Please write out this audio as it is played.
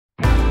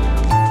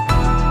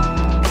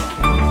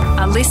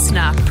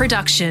listener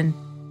production.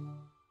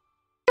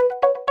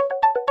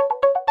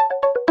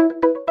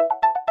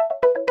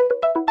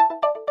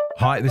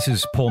 Hi, this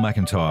is Paul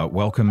McIntyre.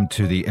 Welcome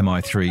to the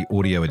MI3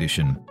 Audio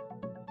Edition.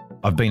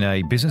 I've been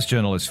a business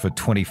journalist for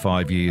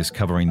 25 years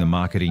covering the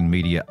marketing,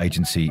 media,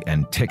 agency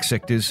and tech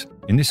sectors.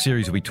 In this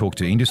series, we talk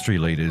to industry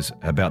leaders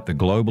about the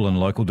global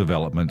and local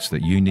developments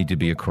that you need to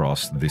be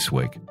across this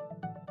week.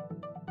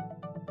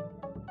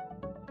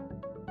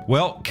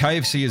 Well,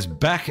 KFC is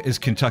back as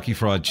Kentucky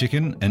Fried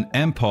Chicken and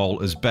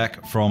Ampol is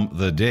back from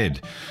the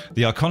dead.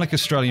 The iconic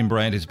Australian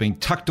brand has been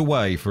tucked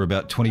away for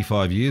about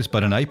 25 years,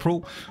 but in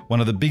April, one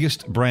of the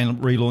biggest brand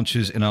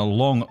relaunches in a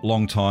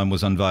long time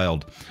was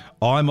unveiled.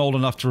 I'm old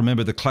enough to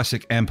remember the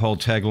classic Ampol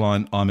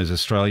tagline, "I'm as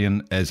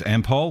Australian as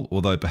Ampol,"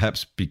 although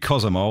perhaps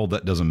because I'm old,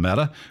 that doesn't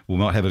matter. We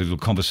might have a little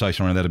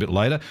conversation around that a bit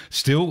later.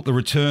 Still, the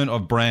return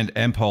of brand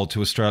Ampol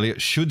to Australia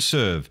should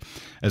serve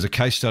as a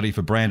case study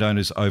for brand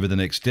owners over the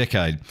next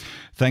decade.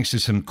 Thanks to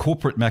some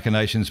corporate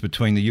machinations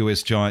between the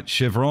US giant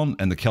Chevron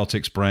and the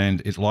Caltex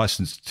brand it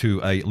licensed to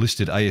a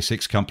listed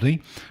ASX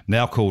company,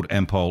 now called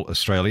Ampol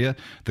Australia,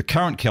 the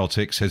current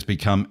Caltex has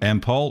become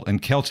Ampol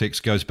and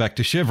Caltex goes back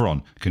to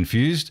Chevron.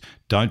 Confused?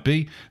 Don't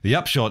be. The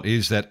upshot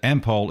is that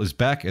Ampol is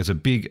back as a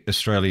big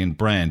Australian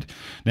brand.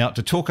 Now,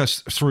 to talk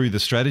us through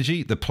the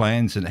strategy, the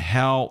plans and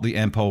how the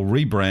Ampol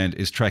rebrand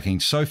is tracking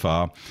so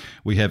far,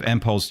 we have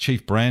Ampol's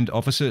Chief Brand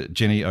Officer,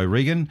 Jenny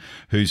O'Regan,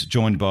 who's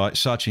joined by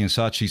Saatchi &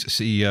 Saatchi's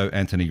CEO,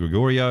 Anthony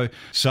Gregorio,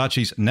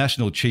 Saatchi's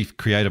National Chief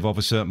Creative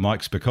Officer,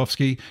 Mike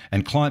Spakowski,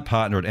 and client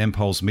partner at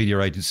Ampol's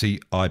media agency,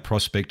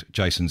 iProspect,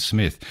 Jason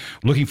Smith.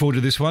 Looking forward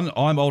to this one.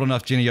 I'm old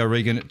enough, Jenny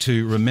O'Regan,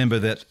 to remember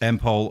that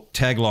Ampol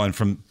tagline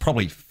from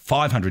probably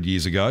 500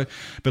 years ago.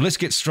 But let's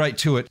get straight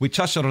to it. We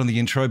touched on it in the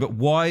intro, but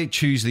why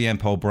choose the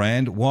Ampol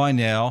brand? Why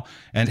now?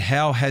 And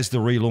how has the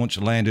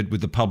relaunch landed with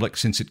the public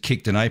since it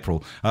kicked in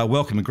April?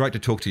 Welcome and great to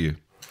talk to you.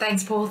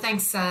 Thanks, Paul.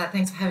 Thanks for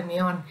having me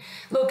on.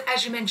 Look,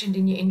 as you mentioned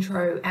in your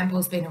intro,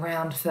 Ampol's been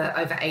around for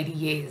over 80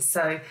 years.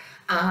 So,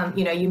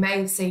 you may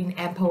have seen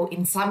Ampol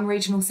in some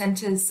regional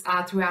centres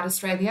throughout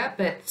Australia,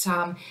 but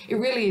it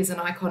really is an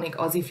iconic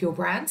Aussie fuel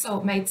brand. So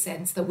it made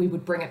sense that we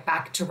would bring it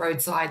back to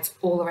roadsides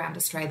all around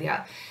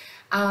Australia.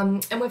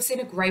 And we've seen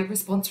a great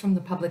response from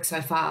the public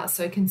so far.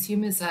 So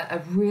consumers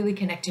are really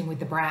connecting with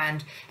the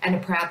brand and are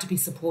proud to be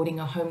supporting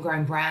a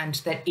homegrown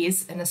brand that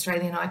is an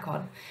Australian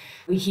icon.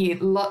 We hear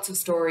lots of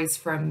stories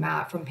from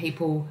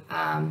people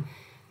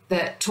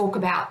that talk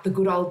about the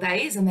good old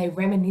days, and they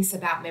reminisce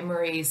about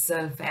memories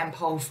of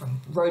Ampol from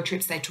road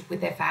trips they took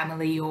with their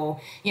family or,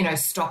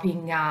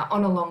 stopping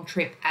on a long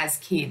trip as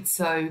kids.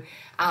 So,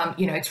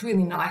 it's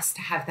really nice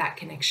to have that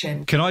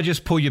connection. Can I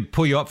just pull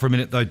you up for a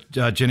minute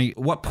though, Jenny?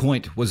 What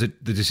point was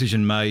it the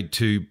decision made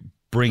to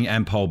bring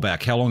Ampol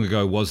back? How long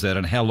ago was that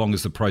and how long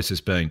has the process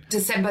been?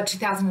 December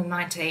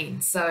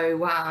 2019. So,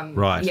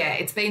 right. Yeah,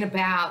 it's been it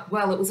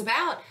was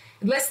about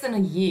less than a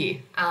year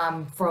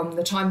from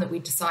the time that we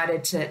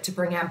decided to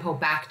bring Ampol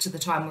back to the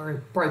time we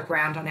broke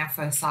ground on our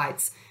first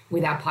sites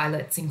with our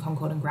pilots in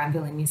Concord and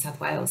Granville in New South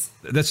Wales.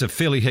 That's a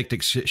fairly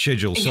hectic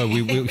schedule, so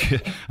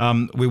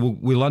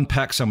we'll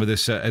unpack some of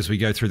this as we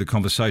go through the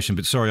conversation.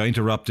 But sorry, I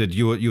interrupted.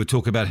 You were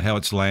talking about how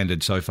it's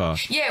landed so far.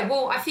 Yeah,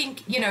 well, I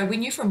think we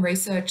knew from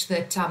research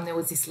that there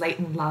was this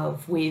latent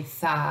love with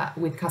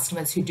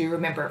customers who do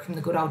remember it from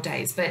the good old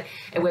days. But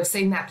we've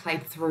seen that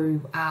played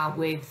through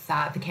with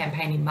the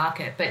campaign in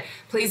market. But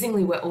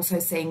pleasingly, we're also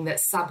seeing that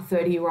sub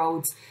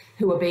 30-year-olds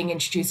who are being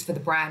introduced for the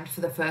brand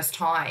for the first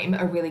time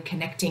are really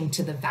connecting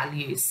to the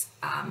values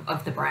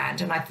of the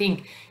brand. And I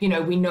think,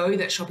 we know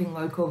that shopping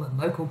local and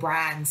local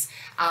brands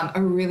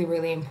are really,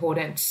 really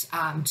important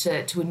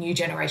to a new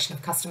generation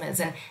of customers.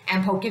 And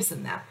Ampol gives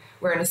them that.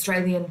 We're an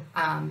Australian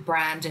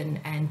brand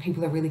and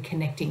people are really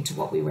connecting to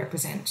what we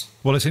represent.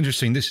 Well, it's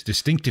interesting. This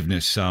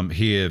distinctiveness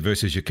here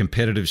versus your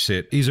competitive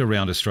set is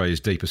around Australia's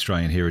deep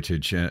Australian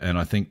heritage. And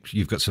I think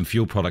you've got some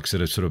fuel products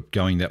that are sort of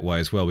going that way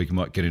as well. We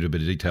might get into a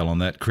bit of detail on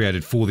that,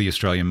 created for the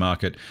Australian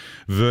market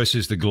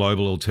versus the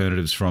global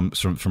alternatives from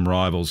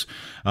rivals.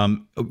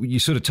 You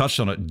sort of touched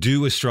on it.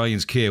 Do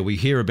Australians care? We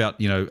hear about,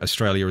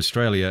 Australia,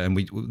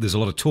 and there's a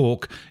lot of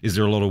talk. Is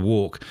there a lot of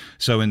walk?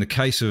 So in the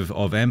case of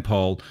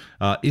Ampol,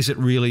 is it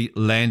really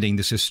landing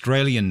this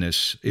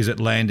Australianness? Is it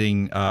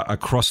landing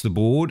across the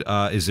board?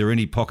 Is there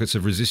any pockets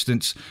of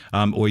resistance?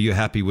 Or are you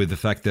happy with the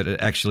fact that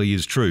it actually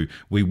is true?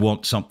 We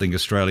want something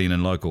Australian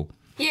and local.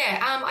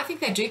 Yeah, I think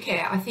they do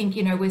care. I think,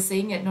 we're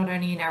seeing it not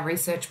only in our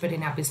research, but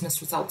in our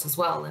business results as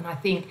well. And I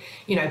think,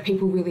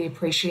 people really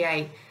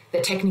appreciate the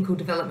technical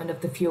development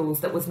of the fuels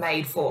that was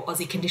made for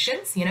Aussie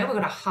conditions. We've got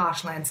a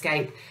harsh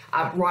landscape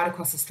right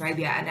across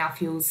Australia, and our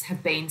fuels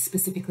have been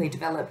specifically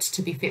developed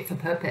to be fit for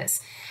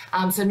purpose.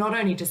 So not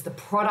only does the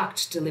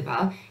product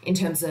deliver in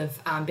terms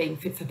of being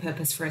fit for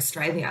purpose for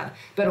Australia,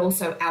 but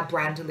also our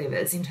brand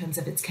delivers in terms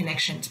of its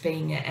connection to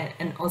being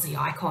an Aussie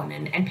icon,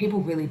 and people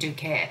really do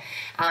care.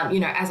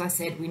 As I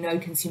said, we know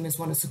consumers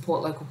want to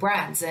support local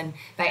brands, and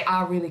they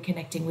are really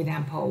connecting with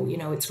Ampol.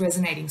 It's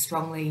resonating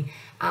strongly,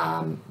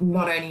 not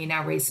only in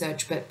our research,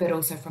 research, but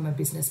also from a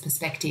business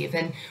perspective.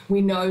 And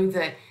we know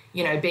that,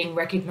 you know, being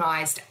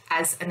recognised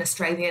as an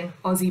Australian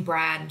Aussie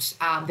brand,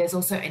 there's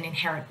also an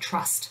inherent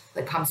trust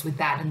that comes with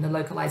that and the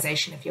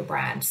localisation of your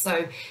brand.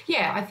 So,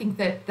 yeah, I think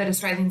that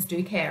Australians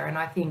do care. And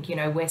I think, you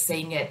know, we're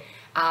seeing it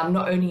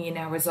not only in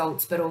our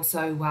results, but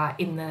also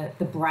in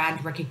the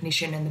brand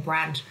recognition and the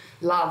brand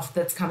love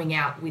that's coming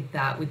out with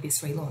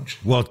this relaunch.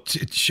 Well,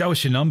 show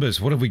us your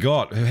numbers. What have we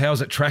got?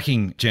 How's it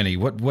tracking, Jenny?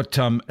 What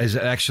is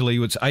it actually?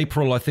 It's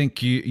April, I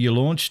think you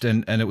launched,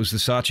 and it was the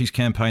Saatchi's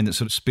campaign that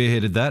sort of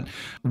spearheaded that.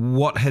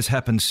 What has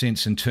happened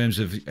since in terms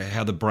of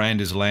how the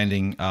brand is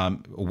landing,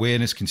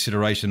 awareness,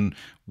 consideration,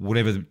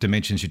 whatever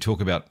dimensions you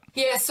talk about?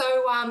 Yeah, so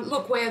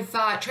look, we've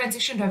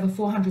transitioned over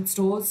 400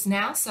 stores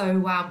now.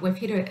 So we've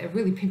hit a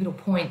really pivotal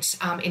point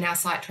in our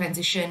site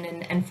transition.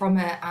 And from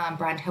a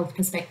brand health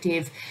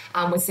perspective,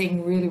 we're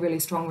seeing really, really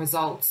strong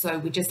results. So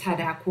we just had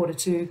our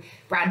Q2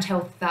 brand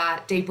health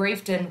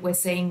debriefed, and we're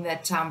seeing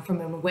that from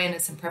an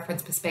awareness and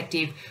preference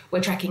perspective,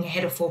 we're tracking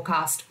ahead of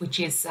forecast, which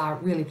is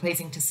really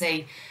pleasing to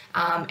see.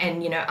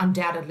 And, you know,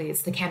 undoubtedly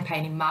it's the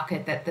campaigning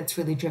market that's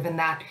really driven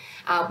that.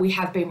 We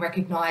have been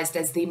recognised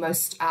as the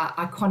most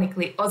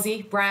iconically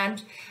Aussie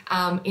brand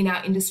in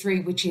our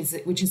industry, which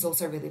is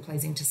also really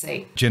pleasing to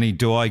see. Jenny,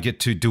 do we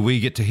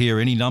get to hear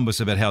any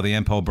numbers about how the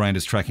Ampol brand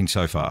is tracking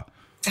so far?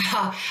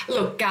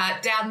 Look,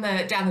 down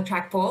the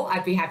track, Paul,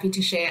 I'd be happy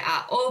to share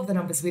all of the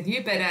numbers with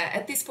you. But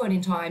at this point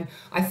in time,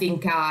 I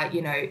think,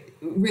 you know,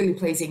 really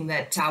pleasing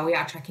that we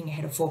are tracking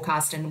ahead of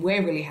forecast, and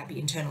we're really happy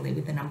internally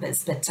with the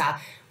numbers. But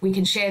we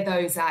can share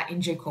those in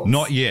due course.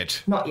 Not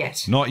yet.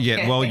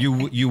 Yeah. Well,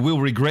 you will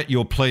regret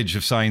your pledge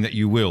of saying that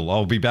you will.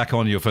 I'll be back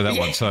on you for that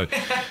one. So,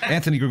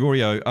 Anthony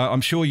Gregorio,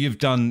 I'm sure you've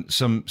done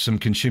some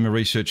consumer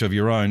research of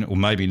your own, or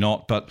maybe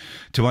not, but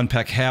to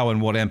unpack how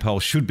and what Ampol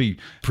should be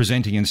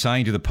presenting and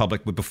saying to the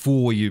public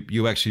before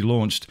you actually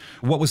launched.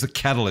 What was the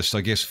catalyst, I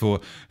guess, for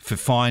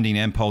finding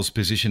Ampol's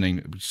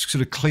positioning? It's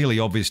sort of clearly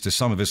obvious to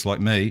some of us like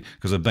me,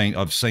 because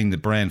I've seen the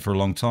brand for a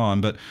long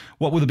time, but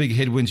what were the big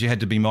headwinds you had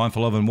to be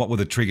mindful of, and what were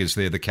the triggers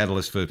there, the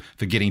catalyst for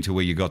getting to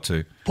where you got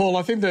to? Paul,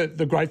 I think that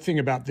the great thing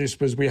about this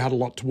was we had a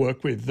lot to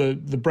work with.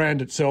 The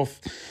brand itself,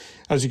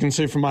 as you can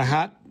see from my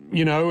hat,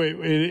 you know,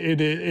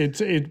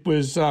 it's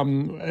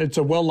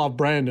a well-loved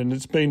brand, and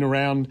it's been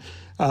around,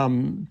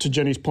 to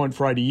Jenny's point,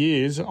 for 80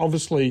 years.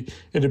 Obviously,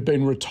 it had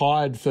been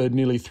retired for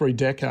nearly 3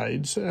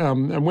 decades.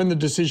 And when the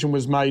decision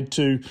was made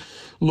to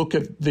look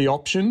at the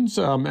options,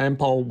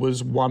 Ampol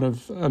was one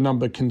of a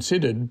number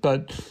considered,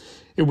 but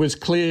it was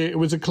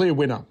a clear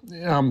winner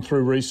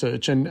through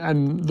research,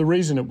 and the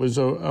reason it was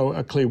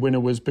a clear winner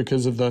was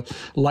because of the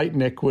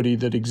latent equity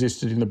that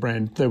existed in the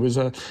brand. There was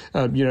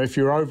if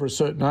you're over a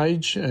certain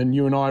age, and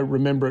you and I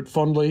remember it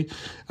fondly,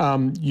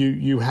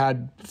 you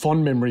had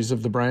fond memories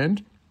of the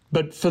brand.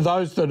 But for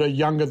those that are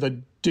younger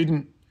that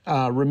didn't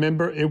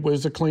remember, it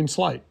was a clean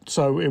slate.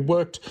 So it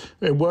worked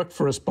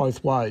for us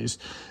both ways.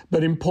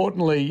 But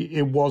importantly,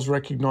 it was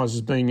recognised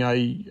as being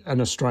an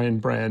Australian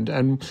brand,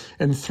 and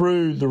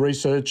through the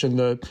research and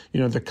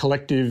the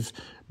collective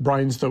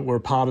brains that were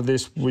a part of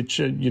this, which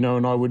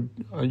and I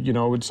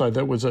would say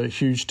that was a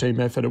huge team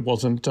effort. It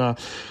wasn't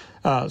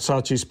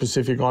Saatchi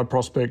specific,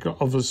 iProspect,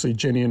 obviously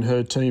Jenny and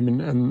her team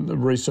and the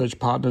research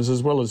partners,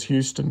 as well as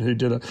Houston, who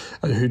did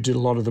a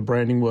lot of the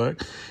branding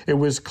work. It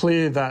was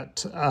clear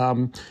that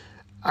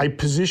a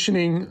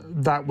positioning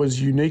that was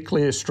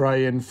uniquely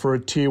Australian for a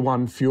tier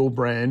 1 fuel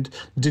brand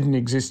didn't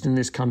exist in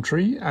this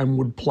country and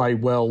would play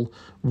well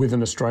with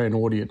an Australian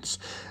audience.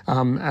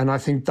 And I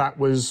think that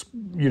was,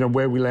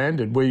 where we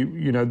landed.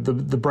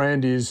 The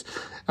brand is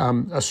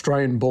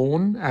Australian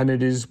born, and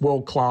it is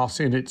world class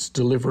in its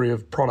delivery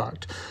of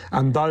product.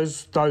 And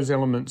those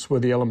elements were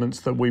the elements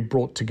that we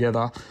brought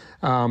together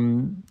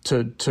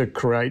to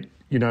create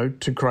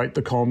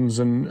the comms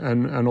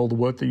and all the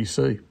work that you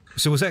see.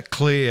 So was that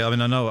clear? I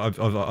mean, I know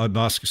I'm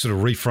asking, sort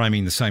of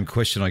reframing the same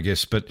question, I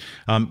guess, but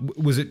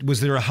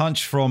was there a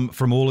hunch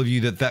from all of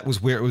you that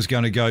was where it was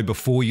going to go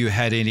before you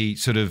had any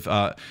sort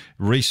of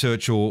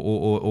research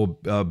or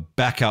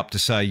backup to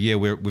say, yeah,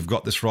 we've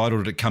got this right, or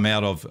did it come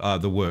out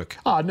of the work?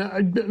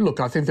 No,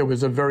 look, I think there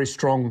was a very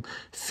strong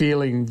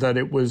feeling that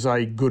it was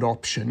a good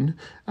option,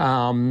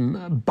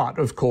 but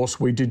of course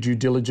we did due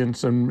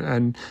diligence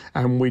and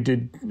we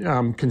did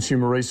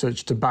consumer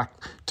research to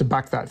back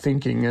that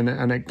thinking,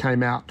 and it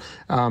came out.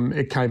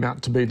 It came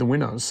out to be the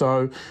winner.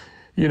 So,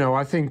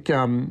 I think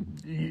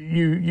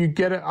you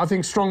get it. I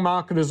think strong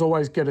marketers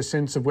always get a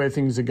sense of where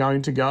things are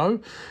going to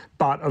go,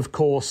 but of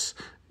course,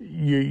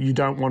 you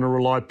don't want to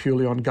rely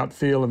purely on gut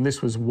feel, and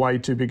this was way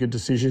too big a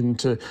decision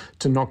to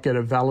not get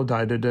it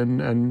validated,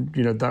 and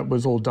that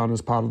was all done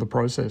as part of the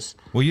process.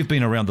 Well, you've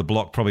been around the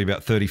block probably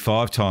about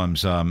 35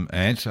 times,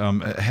 Ant.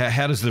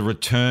 How does the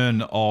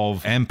return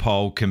of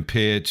Ampol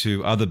compare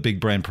to other big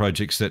brand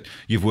projects that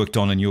you've worked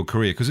on in your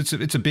career? Because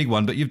it's a big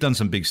one, but you've done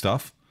some big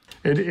stuff.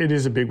 It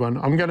is a big one.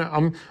 I'm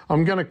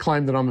gonna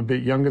claim that I'm a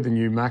bit younger than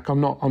you, Mac.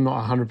 I'm not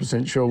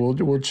 100% sure.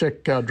 We'll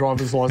check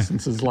driver's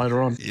licenses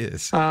later on.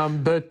 Yes.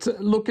 But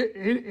look,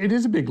 it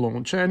is a big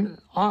launch, and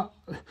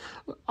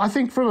I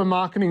think from a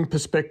marketing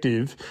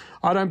perspective,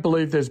 I don't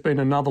believe there's been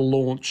another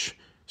launch,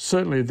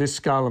 certainly of this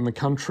scale in the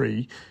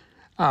country,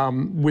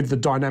 with the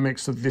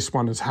dynamics that this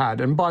one has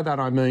had. And by that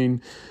I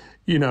mean,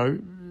 you know,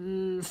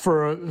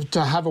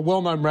 to have a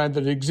well-known brand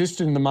that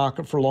existed in the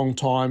market for a long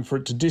time, for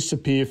it to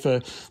disappear for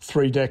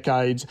 3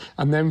 decades,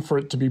 and then for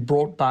it to be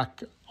brought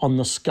back on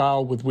the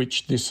scale with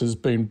which this has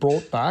been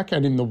brought back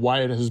and in the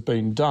way it has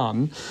been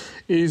done,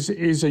 is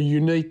a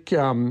unique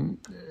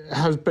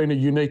has been a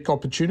unique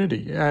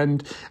opportunity.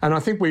 And I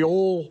think we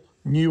all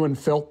knew and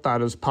felt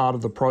that as part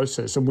of the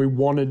process, and we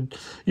wanted,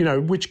 you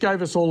know, which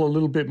gave us all a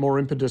little bit more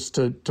impetus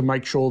to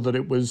make sure that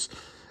it was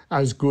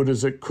as good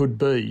as it could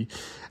be.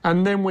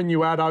 And then when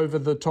you add over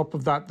the top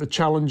of that the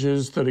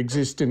challenges that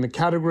exist in the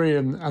category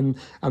and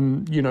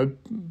you know,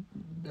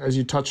 as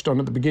you touched on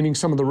at the beginning,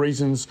 some of the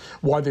reasons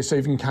why this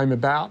even came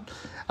about,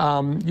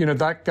 you know,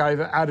 that gave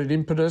added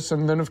impetus.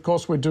 And then, of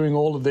course, we're doing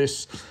all of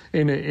this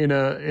in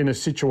a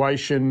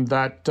situation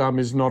that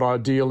is not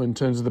ideal in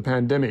terms of the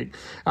pandemic,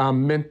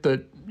 meant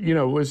that, you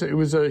know, it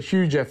was a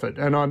huge effort,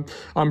 and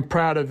I'm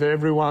proud of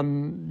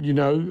everyone. You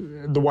know,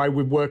 the way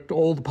we've worked,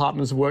 all the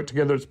partners have worked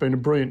together. It's been a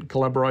brilliant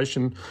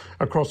collaboration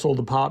across all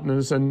the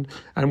partners, and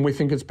we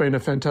think it's been a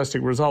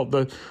fantastic result.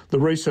 The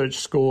research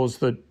scores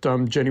that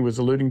Jenny was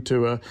alluding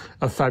to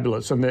are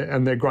fabulous, and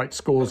they're great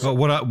scores. Well,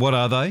 what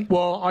are they?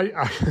 Well,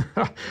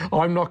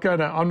 I'm not going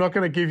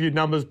to give you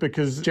numbers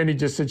because Jenny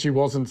just said she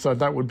wasn't, so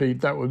that would be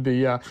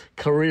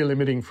career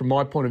limiting from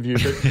my point of view.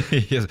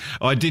 But yes,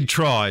 I did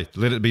try.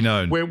 Let it be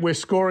known. We're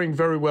scoring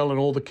very well in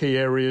all the key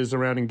areas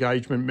around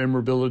engagement,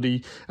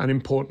 memorability, and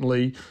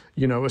importantly,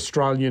 you know,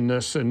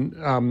 Australianness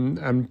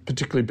and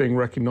particularly being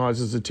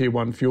recognised as a tier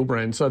 1 fuel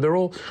brand. So they're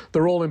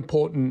all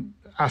important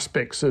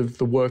aspects of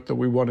the work that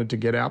we wanted to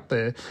get out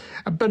there.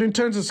 But in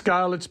terms of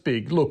scale, it's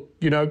big. Look,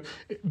 you know,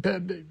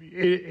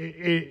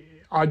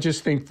 I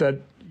just think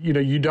that, you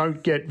know, you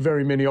don't get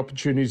very many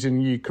opportunities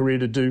in your career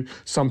to do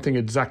something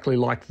exactly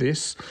like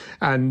this.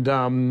 And,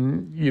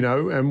 you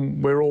know,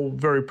 and we're all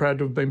very proud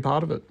to have been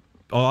part of it.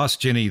 I'll ask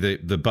Jenny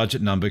the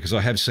budget number, because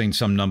I have seen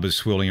some numbers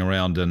swirling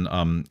around and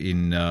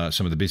in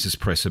some of the business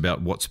press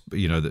about what's,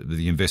 you know,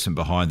 the investment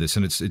behind this,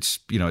 and it's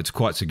you know, it's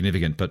quite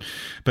significant. But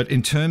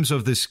in terms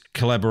of this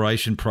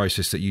collaboration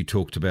process that you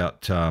talked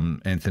about,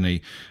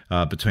 Anthony,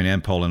 between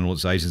Ampol and all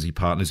its agency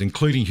partners,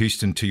 including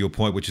Houston, to your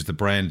point, which is the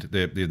brand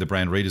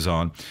brand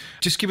redesign,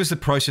 just give us the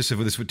process of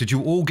this. Did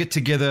you all get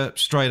together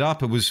straight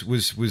up? It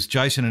was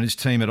Jason and his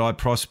team at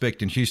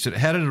iProspect in Houston.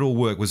 How did it all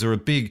work? Was there a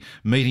big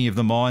meeting of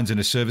the minds in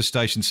a service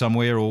station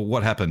somewhere, or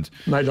what happened?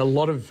 Mate, a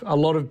lot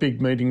of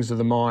big meetings of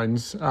the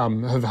minds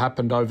have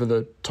happened over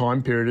the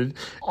time period.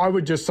 I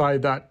would just say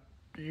that,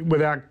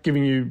 without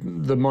giving you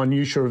the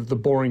minutiae of the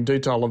boring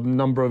detail of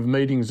number of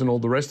meetings and all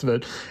the rest of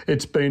it,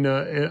 it's been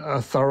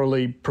a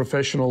thoroughly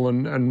professional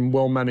and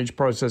well-managed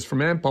process from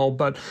Ampol.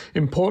 But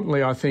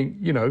importantly, I think,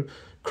 you know,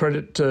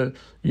 credit to,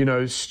 you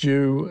know,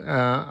 Stu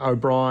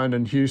O'Brien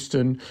and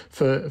Houston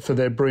for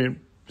their brilliant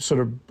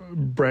sort of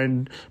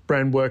brand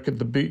work at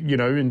the, you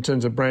know, in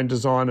terms of brand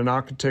design and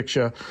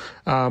architecture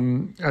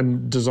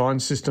and design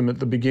system at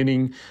the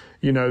beginning,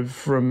 you know,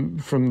 from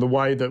the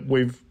way that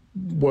we've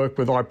worked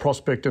with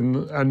iProspect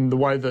and the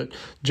way that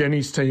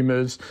Jenny's team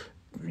is,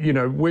 you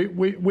know,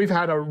 we've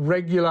had a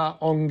regular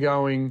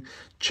ongoing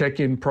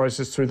check-in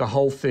process through the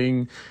whole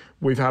thing.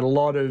 We've had a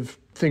lot of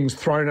things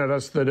thrown at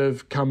us that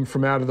have come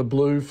from out of the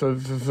blue for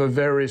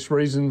various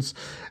reasons,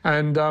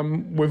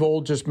 and we've all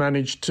just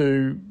managed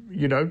to,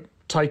 you know,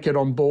 take it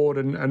on board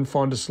and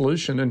find a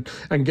solution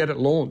and get it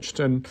launched.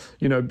 And,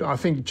 you know, I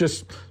think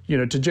just, you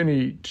know, to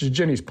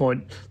Jenny's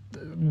point,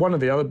 one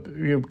of the other,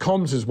 you know,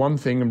 comms is one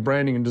thing and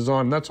branding and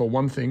design, that's all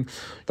one thing.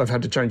 They've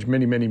had to change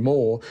many, many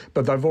more,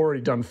 but they've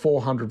already done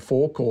 400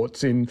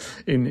 forecourts in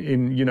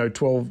you know,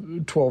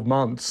 12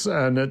 months,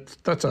 and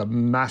that's a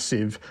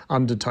massive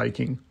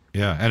undertaking.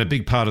 Yeah, and a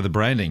big part of the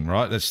branding,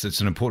 right? That's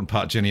an important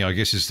part, Jenny, I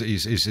guess, is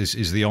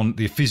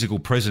the physical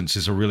presence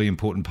is a really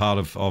important part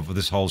of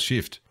this whole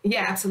shift.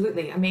 Yeah,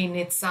 absolutely. I mean,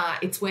 it's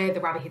where the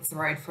rubber hits the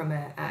road from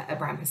a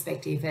brand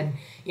perspective, and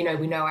you know,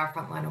 we know our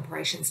frontline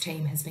operations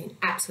team has been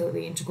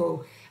absolutely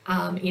integral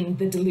in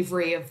the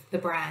delivery of the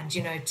brand.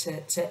 You know,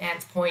 to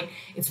Ant's point,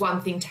 it's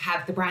one thing to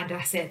have the brand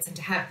assets and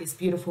to have this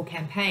beautiful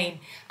campaign,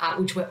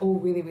 which we're all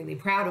really, really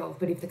proud of.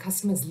 But if the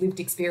customer's lived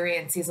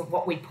experience isn't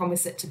what we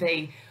promise it to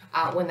be,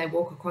 when they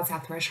walk across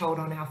our threshold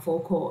on our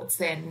forecourts,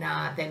 then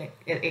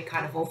it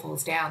kind of all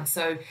falls down.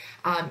 So,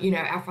 you know,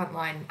 our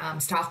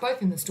frontline staff,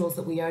 both in the stores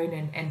that we own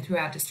and through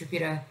our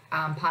distributor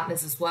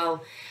partners as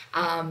well,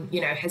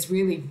 you know, has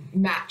really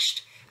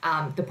matched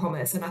the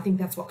promise. And I think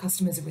that's what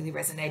customers are really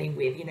resonating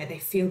with. You know, they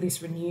feel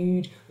this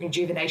renewed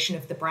rejuvenation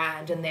of the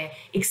brand, and they're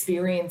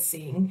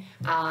experiencing,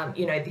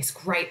 you know, this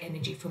great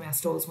energy from our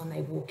stores when they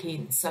walk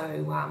in.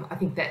 So I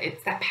think that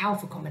it's that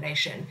powerful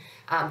combination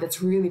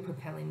that's really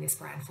propelling this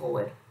brand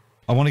forward.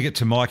 I want to get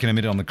to Mike in a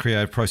minute on the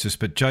creative process,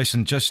 but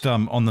Jason, just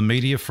on the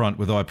media front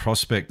with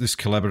iProspect, this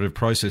collaborative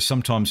process,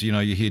 sometimes,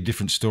 you hear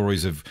different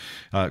stories of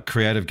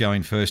creative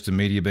going first and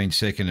media being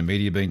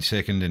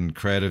second and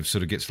creative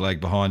sort of gets lagged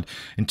behind.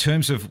 In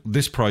terms of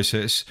this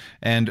process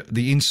and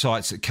the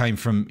insights that came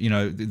from,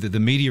 the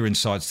media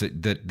insights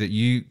that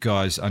you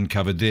guys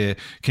uncovered there,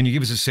 can you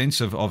give us a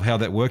sense of how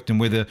that worked and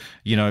whether,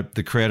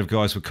 the creative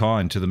guys were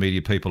kind to the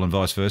media people and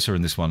vice versa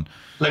in this one?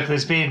 Look,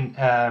 there's been,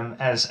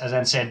 as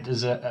Anne said,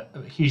 there's a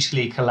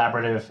hugely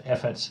collaborative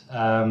effort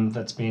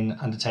that's been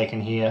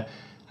undertaken here.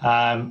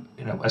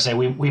 I say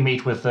we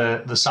meet with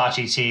the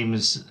Saatchi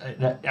teams.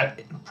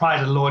 Prior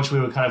to the launch, we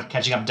were kind of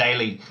catching up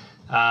daily.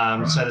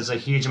 Right. So there's a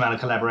huge amount of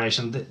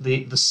collaboration.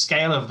 The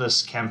scale of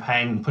this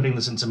campaign, putting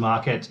this into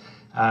market,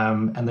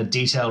 and the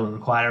detail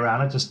required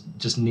around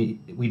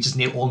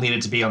it, all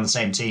needed to be on the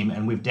same team,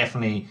 and we've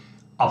definitely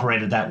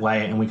operated that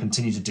way, and we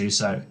continue to do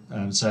so.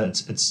 So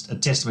it's a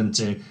testament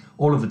to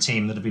all of the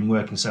team that have been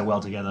working so well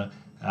together,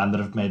 that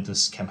have made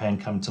this campaign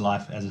come to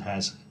life as it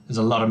has. There's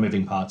a lot of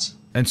moving parts.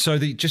 And so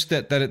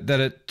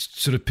that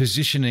sort of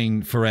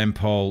positioning for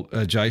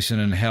Ampol, Jason,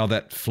 and how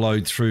that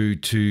flowed through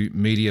to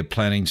media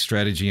planning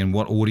strategy and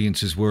what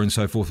audiences were and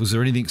so forth. Was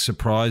there anything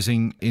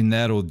surprising in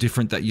that or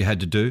different that you had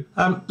to do?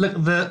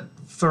 Look,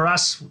 for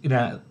us,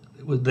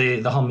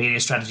 the whole media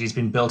strategy has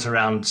been built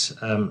around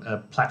a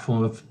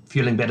platform of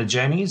fueling better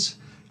journeys.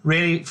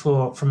 Really, if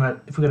we're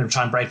going to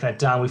try and break that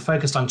down, we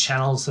focused on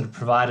channels that have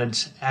provided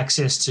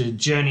access to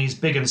journeys,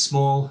 big and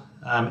small,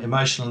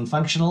 emotional and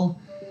functional.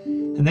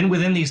 And then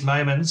within these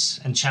moments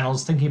and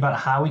channels, thinking about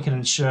how we can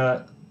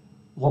ensure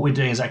what we're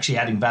doing is actually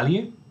adding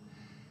value.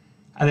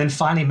 And then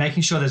finally,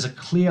 making sure there's a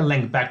clear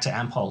link back to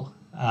Ampol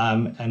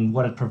and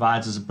what it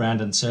provides as a brand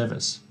and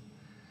service.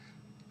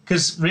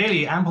 Because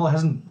really, Ampol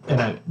hasn't,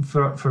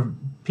 for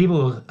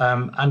people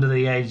under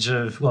the age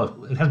of,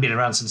 it hasn't been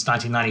around since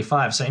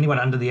 1995, so anyone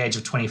under the age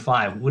of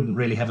 25 wouldn't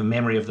really have a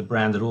memory of the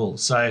brand at all.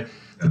 So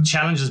the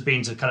challenge has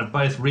been to kind of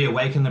both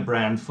reawaken the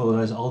brand for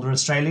those older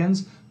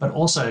Australians, but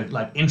also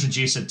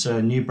introduce it to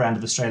a new brand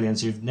of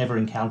Australians who've never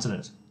encountered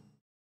it.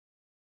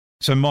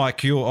 So,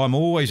 Mike, I'm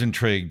always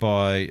intrigued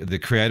by the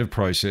creative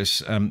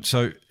process.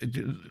 So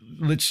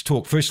let's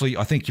talk. Firstly,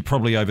 I think you're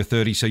probably over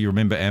 30, so you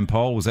remember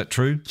Ampol. Was that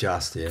true?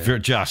 Just,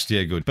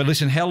 yeah. Good. But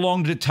listen, how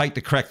long did it take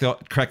to crack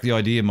the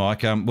idea,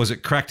 Mike? Was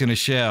it cracked in a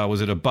shower? Was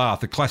it a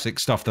bath? The classic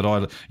stuff that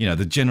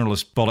the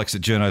generalist bollocks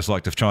that journos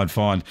like to try and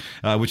find,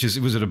 was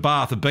it a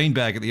bath, a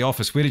beanbag at the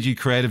office? Where did you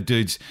creative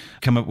dudes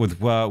come up with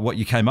what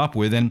you came up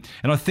with? And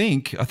I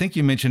think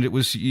you mentioned it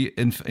was,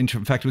 in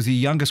fact, it was the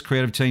youngest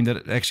creative team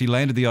that actually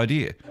landed the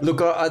idea. Look,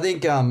 I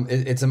think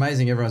it's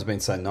amazing. Everyone's been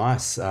so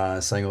nice,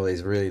 saying all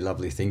these really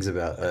lovely things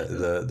about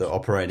the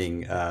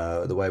operating,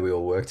 the way we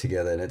all work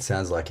together, and it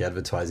sounds like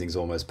advertising is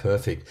almost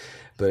perfect.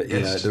 But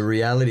the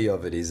reality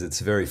of it is it's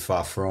very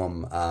far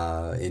from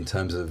in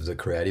terms of the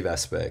creative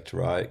aspect,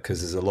 right? Because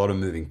there's a lot of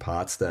moving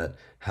parts that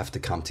have to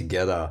come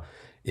together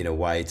in a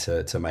way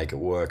to make it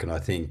work. And I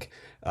think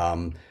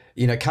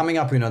coming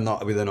up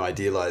with an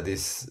idea like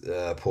this,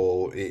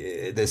 Paul,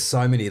 there's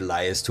so many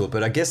layers to it.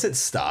 But I guess it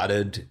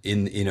started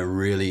in a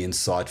really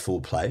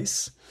insightful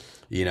place.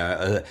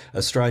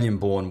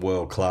 Australian-born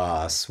world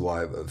class,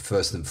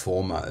 first and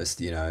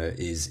foremost,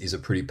 is a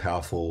pretty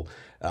powerful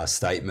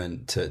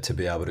statement to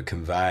be able to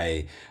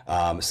convey.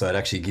 So it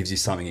actually gives you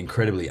something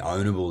incredibly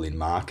ownable in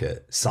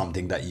market,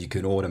 something that you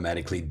can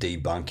automatically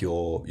debunk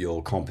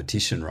your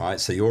competition, right?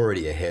 So you're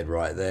already ahead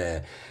right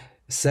there.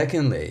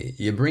 Secondly,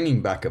 you're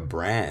bringing back a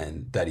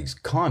brand that is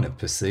kind of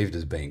perceived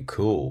as being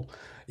cool.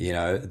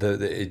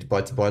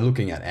 By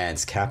looking at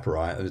Ant's cap,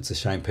 right, it's a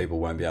shame people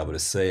won't be able to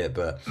see it,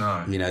 but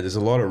there's a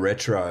lot of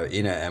retro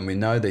in it, and we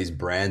know these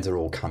brands are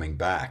all coming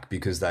back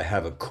because they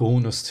have a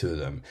coolness to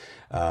them,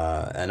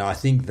 and I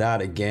think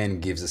that again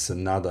gives us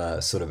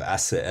another sort of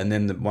asset. And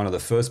then one of the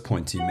first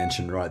points you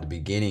mentioned right at the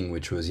beginning,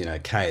 which was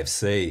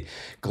KFC.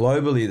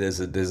 Globally,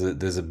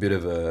 there's a bit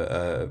of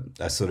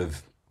a sort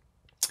of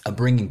a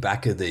bringing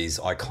back of these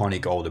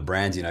iconic older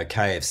brands.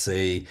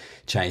 KFC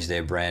changed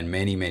their brand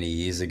many, many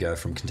years ago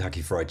from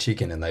Kentucky Fried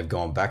Chicken, and they've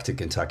gone back to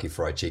Kentucky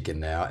Fried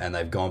Chicken now, and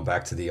they've gone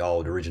back to the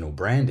old original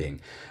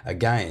branding.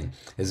 Again,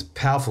 there's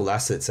powerful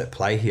assets at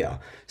play here.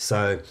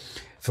 So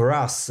for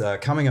us,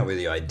 coming up with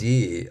the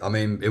idea, I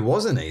mean, it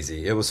wasn't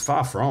easy. It was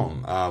far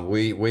from.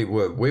 We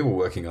were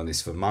working on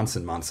this for months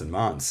and months and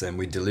months, and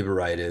we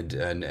deliberated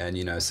and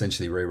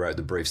essentially rewrote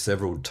the brief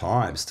several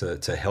times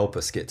to help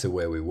us get to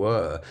where we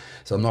were.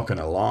 So I'm not going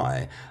to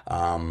lie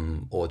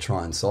or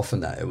try and soften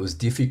that. It was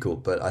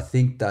difficult, but I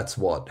think that's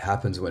what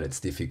happens when it's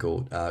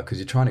difficult because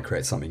you're trying to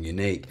create something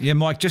unique. Yeah,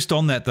 Mike, just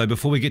on that though,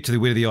 before we get to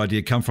where the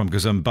idea come from,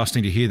 because I'm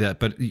busting to hear that,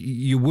 but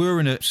you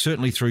were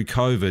certainly through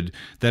COVID,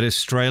 that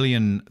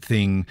Australian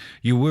thing beginning,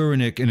 you were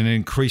in an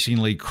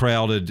increasingly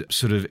crowded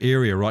sort of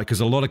area, right? Because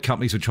a lot of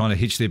companies were trying to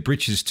hitch their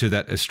britches to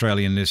that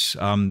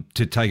Australianness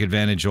to take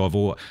advantage of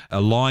or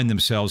align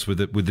themselves with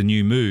the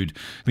new mood.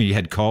 I mean, you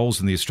had Coles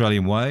and the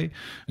Australian way.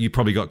 You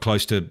probably got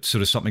close to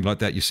sort of something like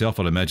that yourself,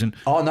 I'd imagine.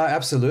 Oh, no,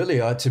 absolutely.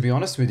 To be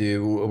honest with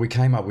you, we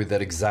came up with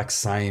that exact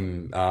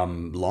same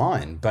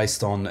line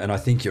based on, and I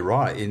think you're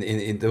right,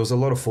 there was a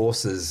lot of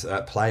forces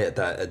at play at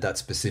that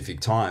specific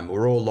time.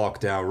 We're all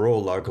locked down, we're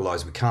all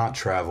localized, we can't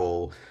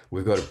travel.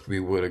 We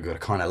would have got to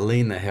kind of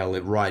lean the hell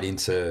right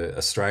into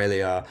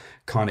Australia,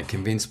 kind of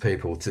convince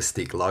people to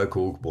stick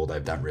local. Well, they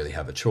don't really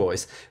have a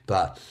choice,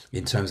 but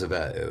in terms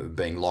of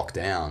being locked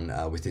down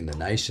within the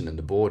nation and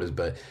the borders.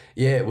 But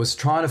yeah, it was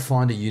trying to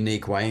find a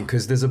unique way in,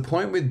 because there's a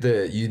point with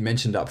you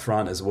mentioned up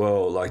front as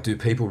well, like, do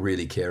people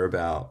really care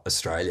about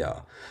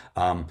Australia?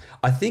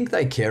 I think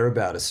they care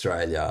about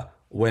Australia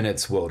when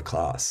it's world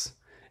class.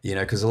 You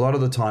know, because a lot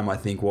of the time I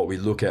think what we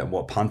look at and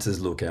what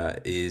punters look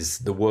at is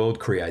the world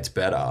creates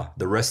better.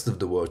 The rest of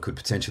the world could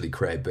potentially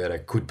create better,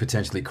 could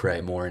potentially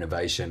create more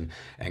innovation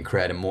and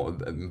create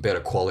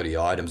better quality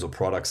items or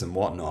products and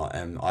whatnot.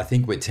 And I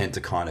think we tend to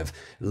kind of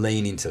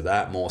lean into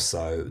that more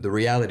so. The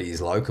reality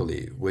is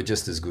locally, we're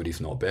just as good, if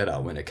not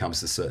better, when it comes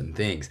to certain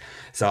things.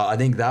 So I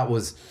think that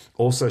was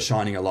also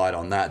shining a light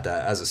on that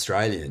as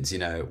Australians, you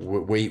know,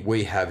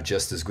 we have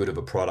just as good of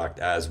a product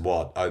as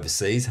what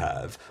overseas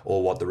have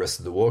or what the rest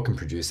of the world can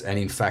produce. And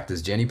in fact,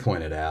 as Jenny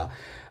pointed out,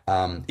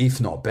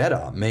 if not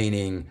better,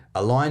 meaning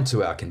aligned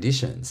to our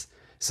conditions.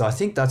 So I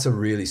think that's a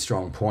really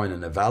strong point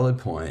and a valid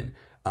point,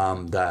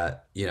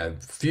 that, you know,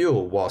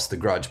 fuel, whilst the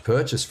grudge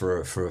purchase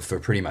for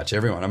pretty much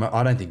everyone.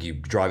 I don't think you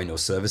drive into a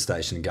service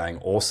station and going,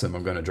 awesome,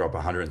 I'm going to drop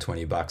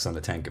 $120 on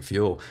a tank of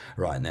fuel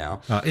right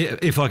now.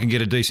 If I can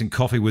get a decent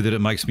coffee with it, it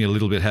makes me a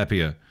little bit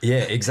happier.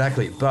 Yeah,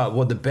 exactly. But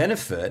what the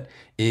benefit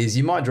is,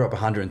 you might drop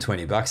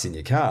 $120 in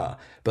your car,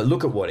 but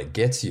look at what it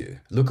gets you.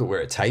 Look at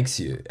where it takes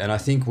you. And I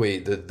think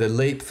the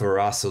leap for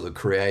us, or the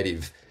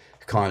creative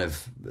kind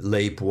of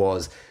leap,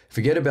 was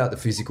forget about the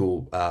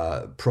physical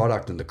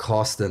product and the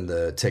cost and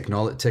the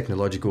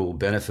technological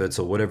benefits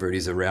or whatever it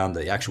is around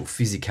the actual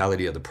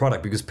physicality of the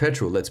product, because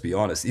petrol, let's be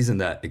honest, isn't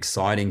that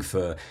exciting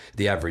for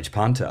the average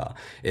punter.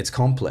 It's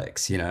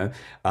complex, you know.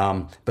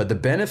 But the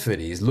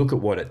benefit is, look at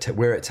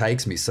where it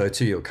takes me. So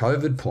to your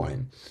COVID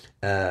point,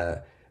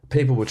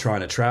 people were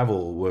trying to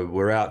travel,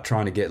 were out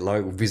trying to get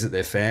local, visit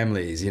their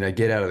families, you know,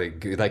 get out of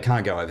they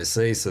can't go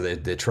overseas, so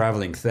they're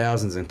traveling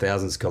thousands and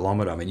thousands of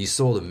kilometres. I mean, you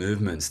saw the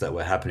movements that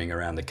were happening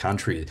around the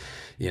country,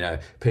 you know,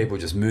 people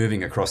just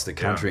moving across the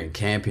country and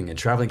camping and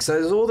traveling. So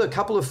there's all the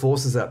couple of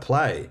forces at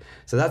play.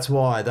 So that's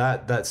why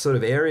that sort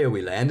of area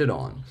we landed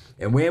on,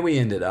 and where we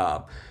ended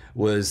up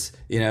was,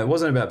 you know, it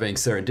wasn't about being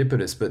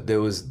serendipitous, but there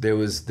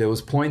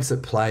was points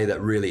at play that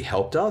really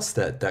helped us,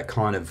 that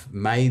kind of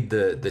made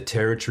the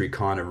territory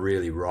kind of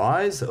really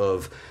rise,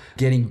 of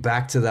getting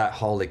back to that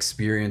whole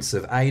experience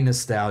of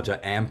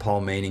nostalgia,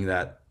 Ampol, meaning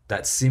that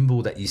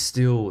symbol that you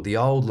still, the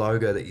old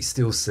logo that you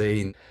still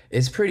see.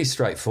 It's pretty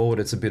straightforward.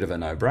 It's a bit of a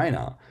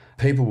no-brainer.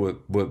 People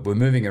were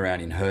moving around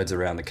in herds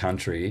around the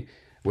country.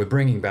 We're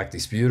bringing back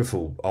this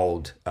beautiful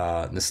old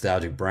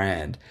nostalgic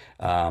brand.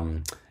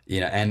 You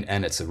know,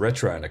 and it's a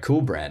retro and a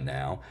cool brand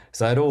now.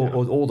 So it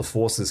all the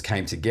forces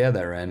came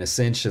together, and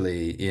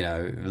essentially, you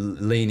know,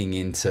 leaning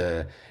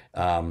into,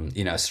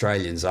 you know,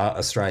 Australia's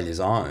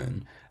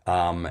own,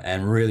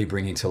 and really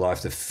bringing to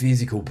life the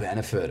physical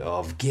benefit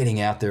of getting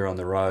out there on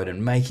the road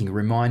and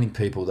reminding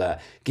people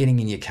that getting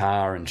in your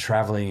car and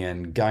traveling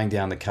and going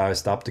down the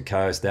coast, up the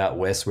coast, out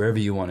west, wherever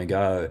you want to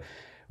go,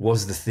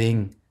 was the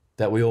thing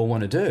that we all want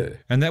to do.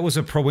 And that was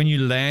when you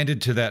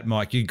landed to that,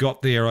 Mike, you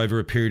got there over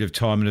a period of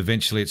time and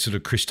eventually it sort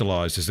of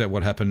crystallized. Is that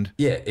what happened?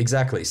 Yeah,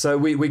 exactly. So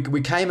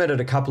we came at it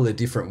a couple of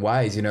different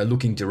ways, you know,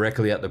 looking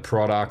directly at the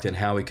product and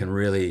how we can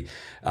really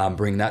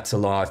bring that to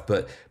life,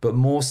 but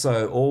more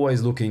so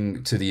always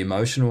looking to the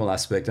emotional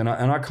aspect. And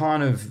I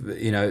kind of,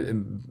 you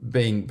know,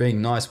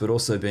 being nice, but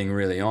also being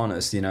really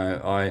honest, you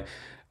know,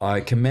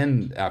 I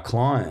commend our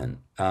client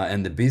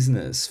and the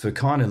business for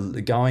kind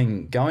of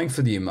going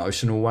for the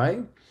emotional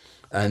way.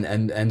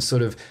 And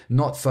sort of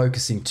not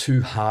focusing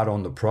too hard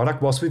on the product.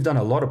 Whilst we've done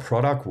a lot of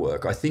product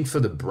work, I think for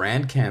the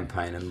brand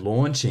campaign and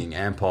launching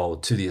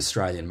Ampol to the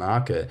Australian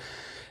market,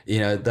 you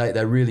know,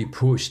 they really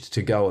pushed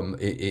to go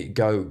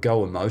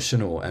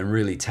emotional and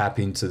really tap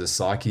into the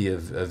psyche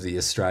of the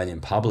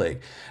Australian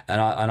public. And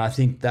I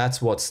think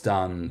that's what's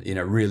done, you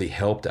know, really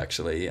helped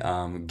actually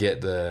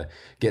get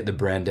the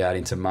brand out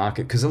into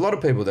market. Because a lot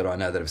of people that I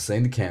know that have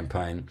seen the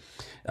campaign,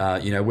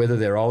 you know, whether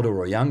they're older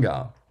or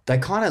younger, they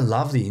kind of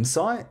love the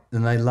insight,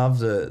 and they love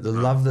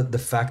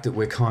the fact that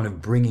we're kind of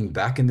bringing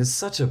back, and there's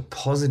such a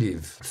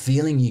positive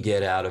feeling you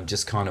get out of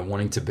just kind of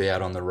wanting to be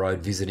out on the road,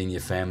 visiting your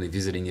family,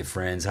 visiting your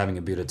friends, having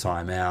a bit of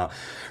time out,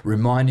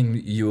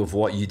 reminding you of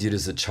what you did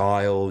as a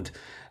child,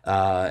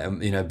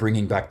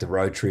 bringing back the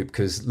road trip,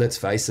 because let's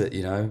face it,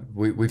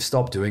 we've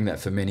stopped doing that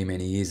for many,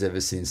 many years,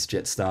 ever since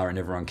Jetstar and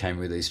everyone came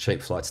with these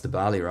cheap flights to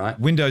Bali, right?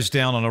 Windows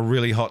down on a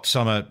really hot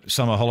summer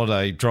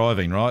holiday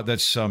driving, right?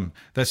 That's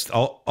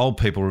old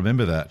people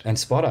remember that. And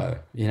Spotto,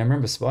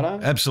 remember Spotto?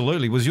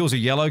 Absolutely. Was yours a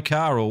yellow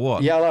car or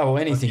what? Yellow or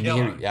anything.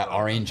 Yeah,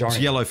 orange. It's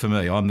yellow for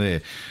me. I'm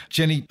there.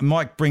 Jenny,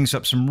 Mike brings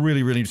up some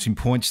really, really interesting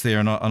points there,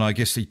 and I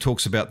guess he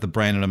talks about the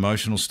brand and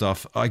emotional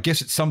stuff. I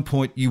guess at some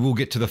point you will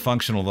get to the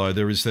functional, though.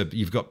 There is that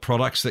you've got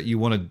products that you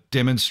want to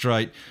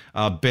demonstrate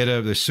are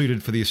better. They're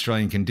suited for the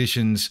Australian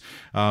conditions.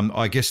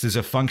 I guess there's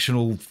a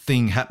functional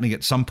thing happening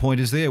at some point,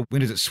 is there?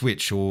 When does it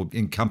switch or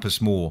encompass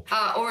more?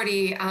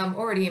 Already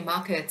in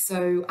market.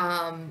 So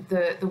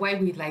the way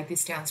we laid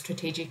this down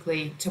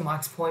strategically, to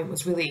Mike's point,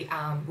 was really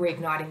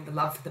reigniting the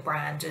love for the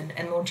brand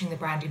and launching the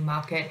brand in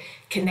market,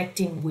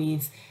 connecting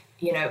with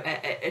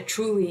a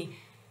truly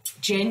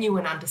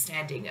genuine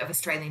understanding of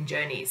Australian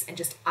journeys and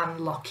just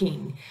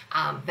unlocking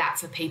that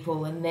for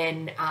people. And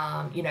then,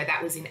 that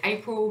was in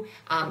April.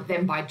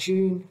 Then by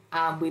June,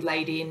 we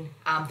laid in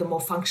the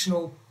more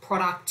functional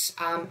product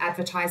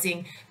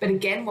advertising. But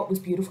again, what was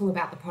beautiful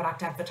about the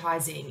product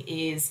advertising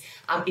is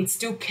it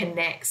still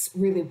connects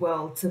really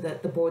well to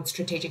the board's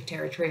strategic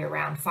territory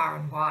around far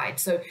and wide.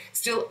 So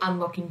still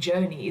unlocking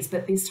journeys,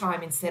 but this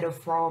time, instead of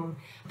from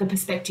the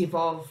perspective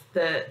of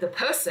the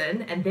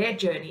person and their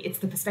journey, it's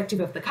the perspective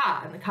of the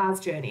car and the car's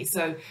journey.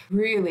 So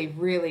really,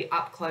 really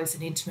up close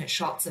and intimate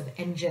shots of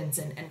engines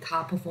and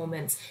car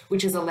performance,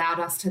 which has allowed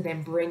us to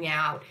then bring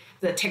out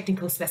the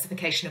technical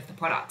specification of the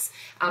products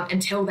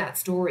and tell that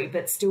story,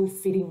 but still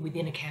fitting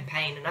within a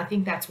campaign. And I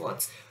think that's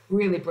what's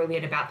really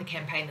brilliant about the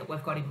campaign that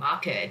we've got in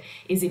market,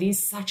 is it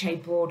is such a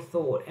broad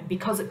thought. And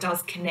because it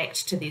does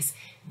connect to this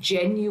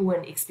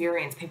genuine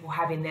experience people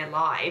have in their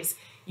lives,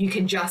 you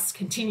can just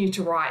continue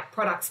to write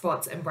product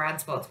spots and brand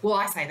spots. Well,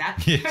 I say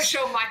that. Yes. I'm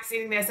sure Mike's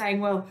sitting there saying,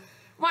 well,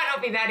 might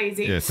not be that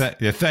easy.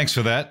 Yeah, thanks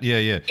for that.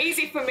 Yeah.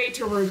 Easy for me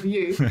to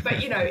review, but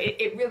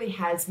it really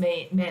has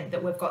meant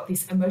that we've got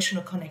this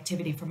emotional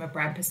connectivity from a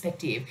brand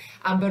perspective,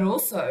 but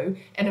also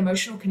an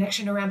emotional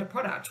connection around a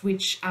product,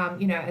 which,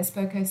 as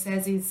Spoco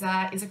says, is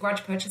a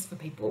grudge purchase for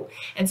people.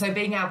 And so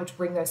being able to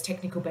bring those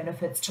technical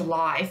benefits to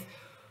life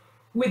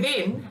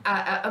within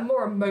a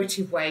more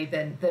emotive way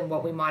than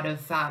what we might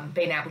have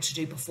been able to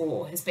do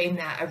before has been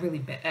a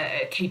really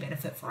a key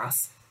benefit for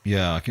us.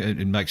 Yeah,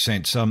 it makes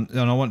sense. And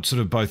I want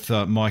sort of both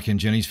Mike and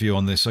Jenny's view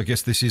on this. I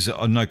guess this is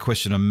no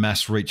question a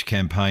mass reach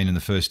campaign in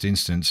the first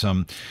instance.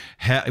 And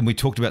we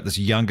talked about this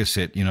younger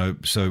set,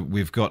 so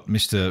we've got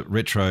Mr.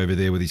 Retro over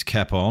there with his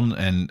cap on,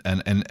 and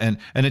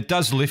it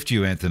does lift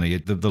you, Anthony.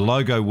 The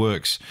logo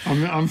works.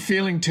 I'm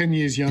feeling 10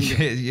 years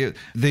younger. Yeah.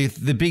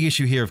 The big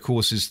issue here, of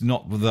course, is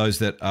not with those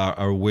that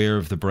are aware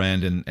of the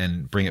brand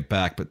and bring it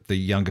back, but the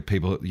younger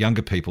people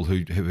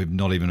who are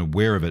not even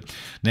aware of it.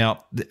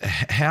 Now,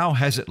 how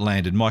has it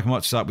landed? Mike, I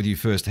might start with you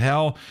first.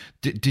 How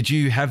did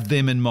you have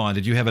them in mind?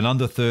 Did you have an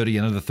under 30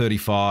 and under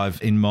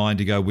 35 in mind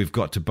to go, we've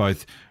got to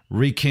both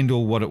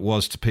rekindle what it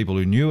was to people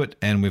who knew it,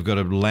 and we've got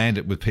to land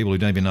it with people who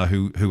don't even know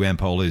who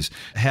Ampol is?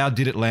 How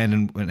did it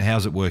land, and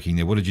how's it working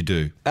there? What did you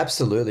do?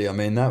 Absolutely. I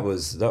mean, that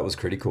was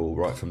critical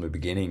right from the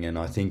beginning, and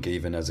I think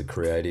even as a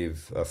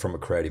creative, from a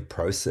creative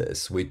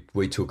process,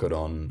 we took it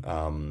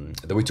on.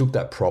 We took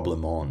that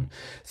problem on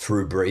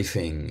through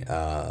briefing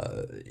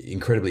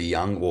incredibly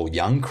young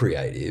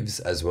creatives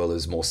as well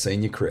as more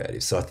senior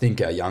creatives. So I think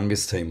our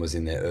youngest team was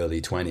in their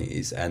early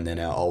 20s, and then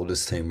our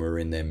oldest team were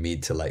in their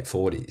mid to late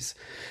 40s.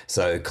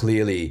 So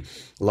clearly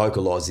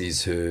local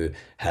Aussies who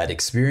had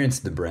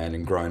experienced the brand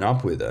and grown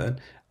up with it,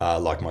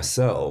 like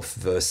myself,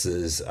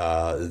 versus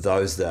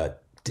those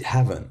that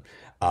haven't.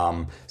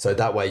 So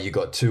that way you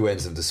got two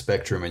ends of the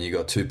spectrum and you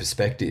got two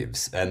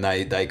perspectives, and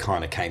they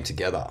kind of came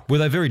together. Were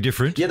they very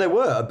different? Yeah, they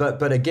were.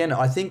 But again,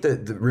 I think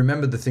that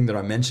remember the thing that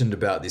I mentioned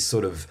about this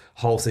sort of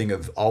whole thing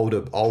of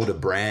older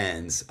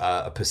brands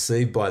are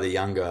perceived by the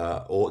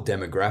younger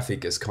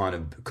demographic as kind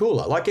of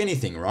cooler, like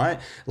anything, right?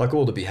 Like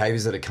all the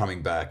behaviors that are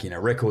coming back,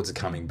 records are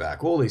coming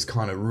back, all these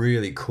kind of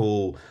really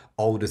cool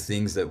older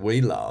things that we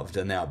loved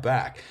are now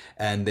back,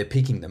 and they're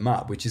picking them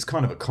up, which is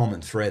kind of a common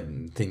thread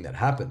and thing that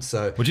happens.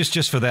 So, well,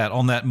 just for that,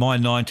 on that, my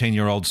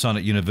 19-year-old son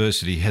at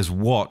university has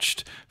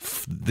watched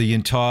the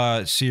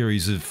entire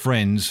series of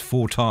Friends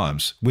 4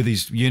 times with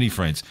his uni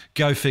friends.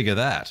 Go figure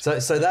that.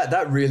 So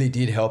that really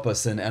did help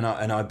us, and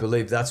I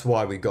believe that's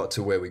why we got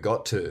to where we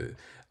got to,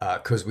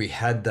 because we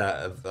had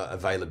that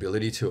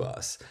availability to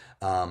us.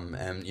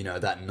 And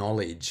that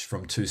knowledge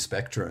from two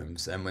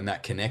spectrums, and when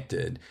that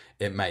connected,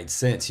 it made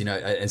sense.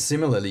 And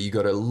similarly, you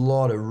got a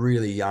lot of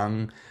really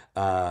young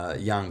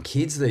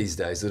kids these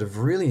days that have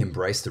really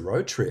embraced the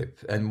road trip.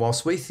 And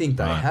whilst we think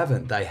they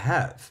haven't, they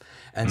have.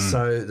 And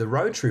so the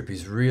road trip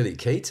is really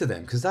key to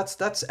them, because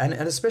that's and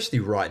especially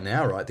right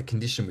now, right, the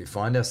condition we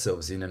find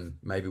ourselves in, and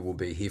maybe we'll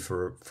be here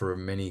for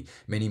many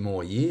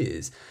more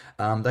years.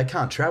 They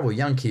can't travel.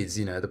 Young kids,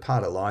 the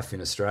part of life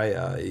in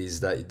Australia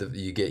is that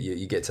you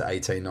get to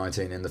 18,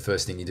 19, and the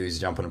first thing you do is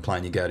jump on a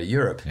plane, you go to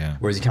Europe. Yeah.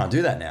 Whereas you can't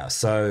do that now.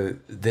 So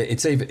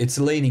it's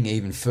leaning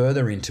even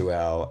further into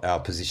our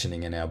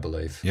positioning and our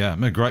belief. Yeah,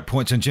 no, great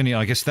points. And Jenny,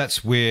 I guess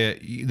that's where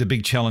the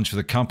big challenge for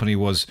the company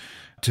was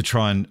to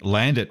try and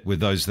land it with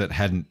those that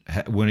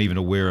weren't even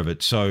aware of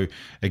it. So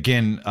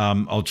again,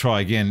 I'll try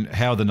again.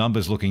 How are the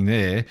numbers looking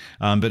there?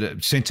 But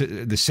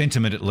the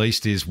sentiment at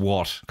least is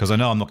what? Because I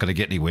know I'm not going to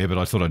get anywhere, but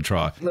I thought I'd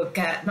try. Look,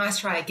 nice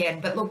try again.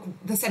 But look,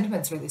 the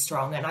sentiment's really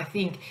strong. And I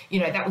think,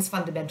 that was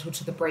fundamental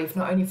to the brief,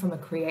 not only from a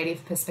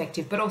creative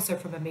perspective, but also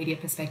from a media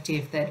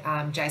perspective that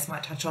Jace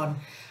might touch on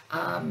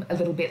a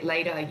little bit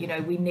later.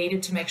 We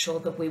needed to make sure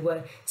that we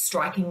were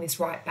striking this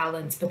right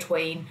balance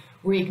between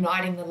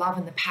reigniting the love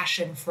and the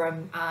passion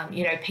from,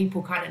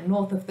 people kind of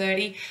north of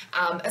 30,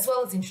 as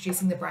well as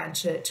introducing the brand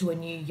to a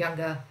new,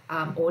 younger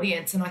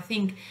audience. And I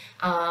think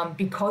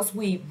because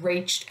we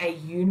reached a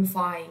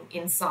unifying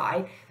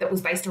insight that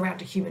was based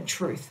around a human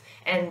truth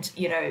and,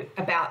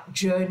 about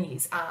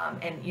journeys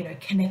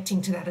and,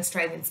 connecting to that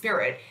Australian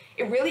spirit,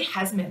 it really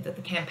has meant that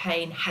the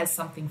campaign has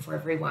something for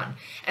everyone.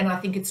 And I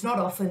think it's not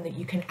often that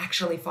you can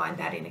actually find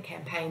that in a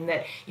campaign,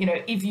 that,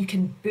 if you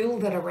can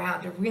build it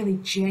around a really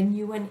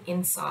genuine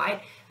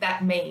insight,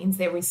 that means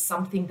there is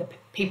something that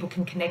people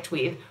can connect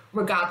with,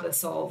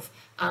 regardless of,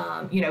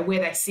 where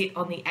they sit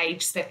on the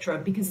age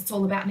spectrum, because it's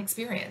all about an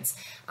experience.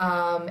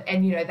 And,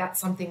 that's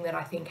something that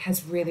I think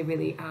has really,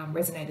 really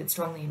resonated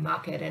strongly in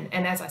market.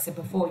 And as I said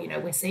before,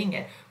 we're seeing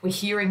it, we're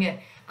hearing it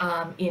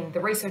in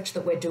the research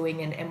that we're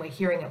doing, and we're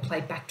hearing it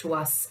played back to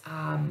us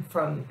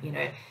from,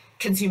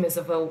 consumers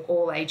of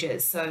all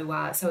ages.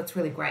 So it's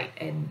really great,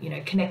 and,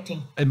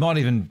 connecting. It might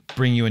even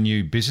bring you a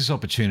new business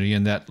opportunity,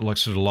 and that like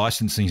sort of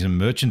licensing and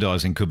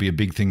merchandising could be a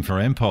big thing for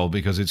Ampol,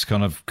 because it's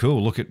kind of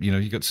cool. Look at,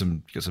 you got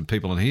some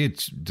people in here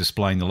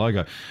displaying the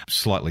logo,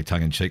 slightly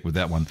tongue in cheek with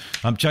that one.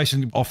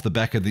 Jason, off the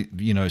back of the,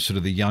 sort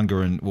of the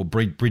younger and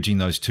bridging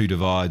those two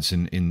divides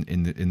in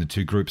the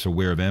two groups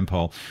aware of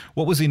Ampol,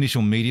 what was the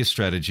initial media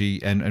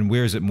strategy, and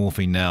where is it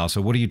morphing now?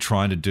 So what are you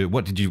trying to do?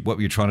 What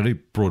were you trying to do?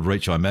 Broad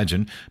reach, I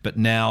imagine, but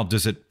now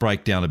does it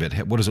break down a bit?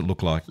 What does it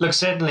look like? Look,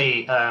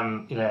 certainly,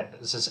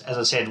 as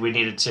I said, we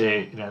needed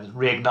to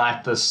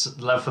reignite this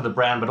love for the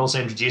brand, but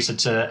also introduce it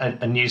to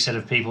a new set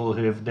of people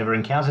who have never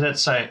encountered it.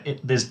 So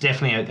there's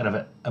definitely a kind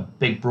of a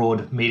big,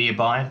 broad media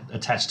buy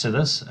attached to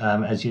this,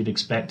 as you'd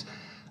expect.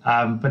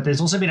 But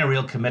there's also been a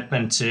real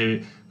commitment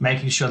to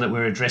making sure that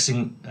we're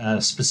addressing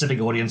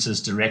specific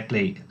audiences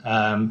directly.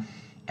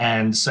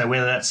 And so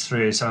whether that's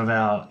through some of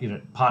our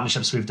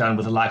partnerships we've done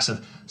with the likes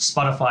of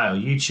Spotify or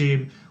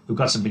YouTube, we've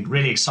got some big,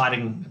 really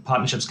exciting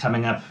partnerships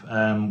coming up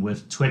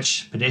with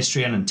Twitch,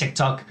 Pedestrian, and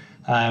TikTok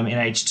in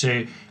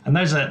H2. And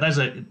those are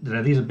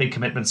these are big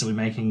commitments that we're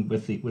making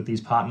with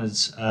these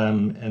partners,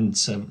 and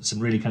some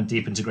really kind of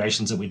deep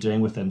integrations that we're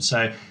doing with them.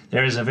 So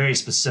there is a very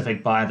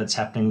specific buy that's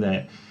happening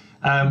there.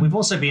 We've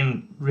also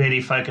been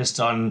really focused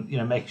on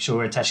making sure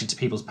we're attaching to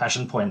people's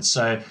passion points.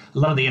 So a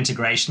lot of the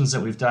integrations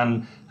that we've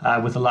done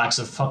with the likes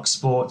of Fox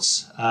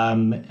Sports,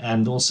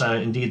 and also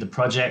indeed The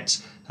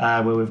Project,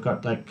 where we've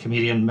got like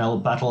comedian Mel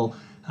Buttle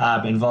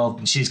involved,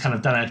 and she's kind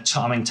of done a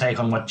charming take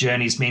on what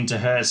journeys mean to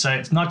her. So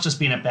it's not just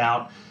been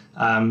about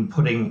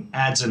putting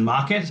ads in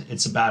market,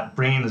 it's about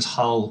bringing this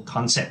whole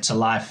concept to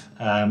life,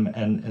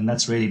 and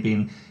that's really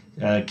been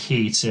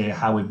key to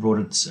how we brought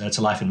it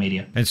to life in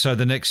media. And so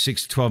the next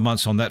 6 to 12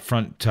 months on that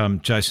front,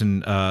 Jason,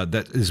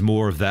 that is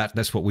more of that.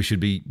 That's what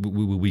we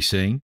will be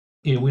seeing.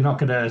 We're not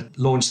going to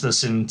launch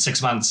this in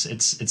 6 months.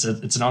 It's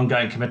an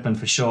ongoing commitment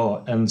for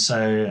sure. And so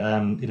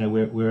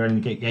we're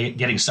only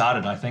getting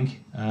started. I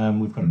think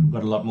we've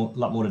got a lot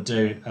more to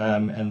do,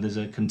 and there's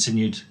a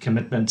continued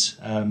commitment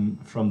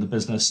from the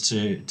business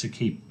to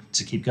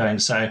keep going.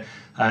 So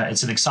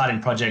it's an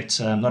exciting project,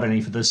 not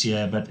only for this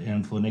year, but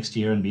for next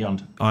year and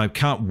beyond. I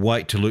can't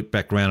wait to look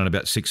back around in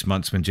about 6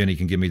 months when Jenny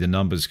can give me the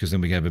numbers, because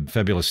then we can have a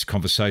fabulous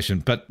conversation.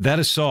 But that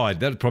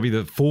aside, that's probably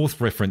the fourth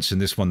reference in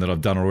this one that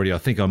I've done already. I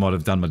think I might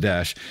have done my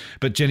dash.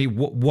 But Jenny,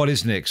 what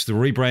is next? The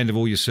rebrand of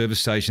all your service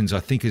stations, I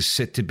think, is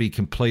set to be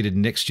completed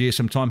next year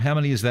sometime. How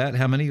many is that?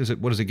 How many is it?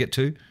 What does it get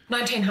to?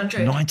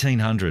 1,900.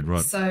 1,900,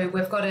 right. So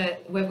we've got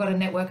a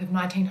network of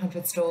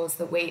 1,900 stores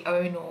that we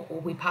own or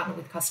we partner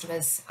with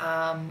customers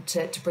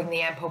to bring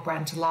the Ampol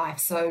brand to life.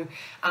 So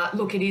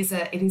look, it is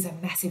a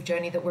massive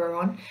journey that we're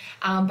on,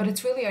 but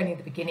it's really only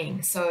the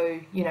beginning. So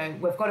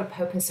we've got a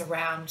purpose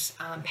around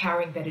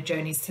powering better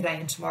journeys today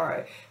and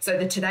tomorrow. So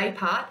the today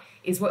part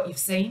is what you've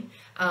seen.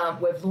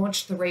 We've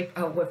relaunched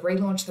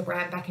the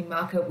brand back in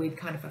market with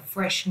kind of a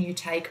fresh new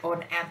take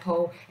on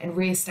Ampol and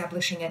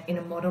re-establishing it in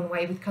a modern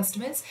way with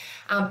customers.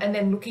 And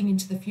then looking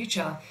into the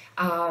future,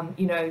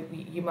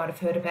 you might have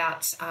heard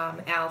about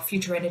our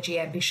future energy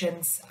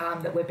ambitions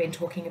that we've been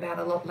talking about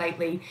a lot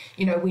lately.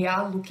 We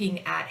are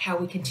looking at how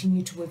we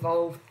continue to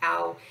evolve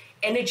our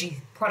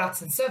energy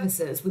products and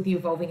services with the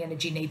evolving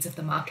energy needs of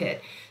the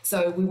market.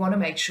 So we want to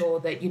make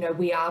sure that,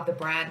 we are the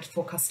brand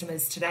for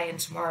customers today and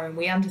tomorrow, and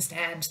we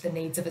understand the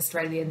needs of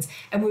Australians,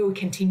 and we will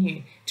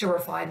continue to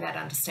refine that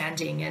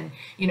understanding. And,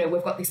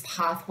 we've got this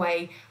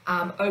pathway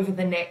over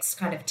the next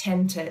kind of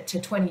 10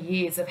 to 20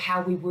 years of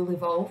how we will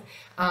evolve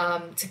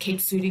to keep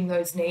suiting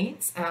those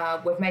needs.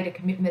 We've made a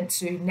commitment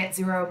to net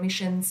zero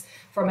emissions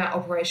from our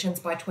operations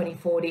by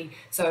 2040.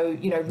 So,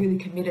 really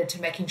committed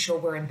to making sure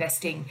we're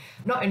investing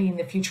not only in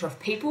the future of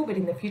people, but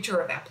in the future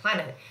of our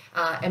planet,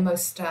 and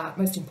most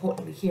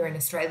importantly here in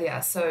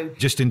Australia. So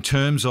just in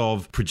terms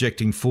of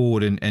projecting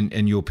forward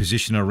and your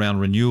position around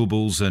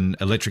renewables and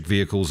electric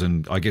vehicles,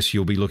 and I guess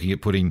you'll be looking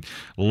at putting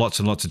lots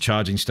and lots of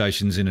charging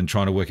stations in and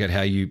trying to work out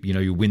how you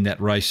win that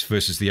race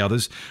versus the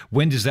others.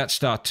 When does that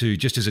start to,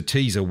 just as a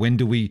teaser,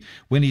 when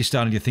are you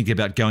starting to think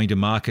about going to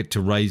market to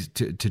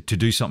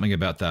do something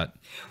about that?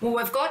 Well,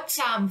 we've got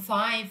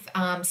 5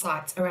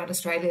 sites around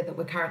Australia that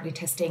we're currently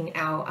testing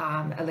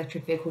our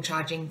electric vehicle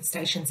charging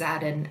stations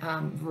at,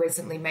 and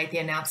recently made the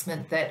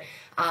announcement that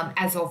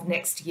as of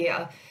next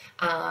year,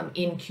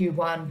 in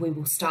Q1, we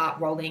will start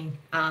rolling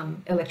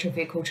electric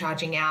vehicle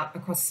charging out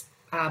across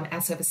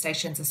our service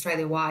stations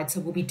Australia-wide.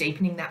 So we'll be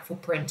deepening that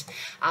footprint,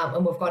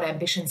 and we've got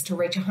ambitions to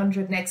reach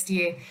 100 next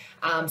year,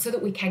 so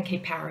that we can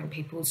keep powering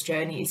people's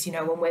journeys,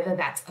 and whether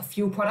that's a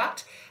fuel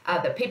product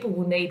that people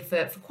will need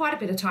for quite a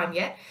bit of time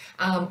yet,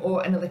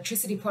 or an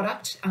electricity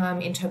product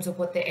in terms of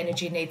what their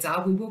energy needs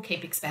are, we will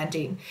keep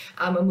expanding.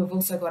 And we've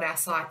also got our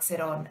sights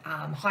set on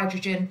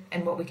hydrogen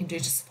and what we can do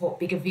to support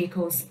bigger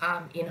vehicles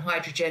in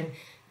hydrogen,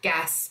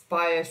 gas,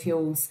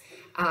 biofuels.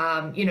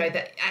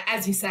 That,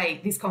 as you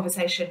say, this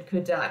conversation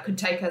could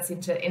take us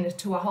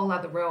into a whole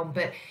other realm.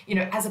 But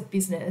as a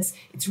business,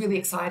 it's really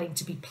exciting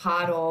to be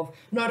part of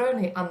not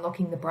only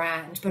unlocking the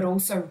brand, but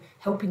also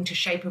helping to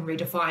shape and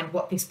redefine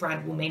what this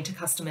brand will mean to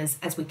customers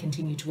as we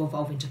continue to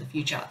evolve into the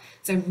future.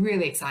 So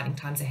really exciting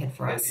times ahead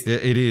for us.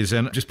 It is,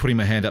 and just putting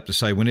my hand up to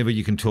say, whenever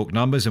you can talk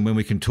numbers and when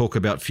we can talk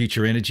about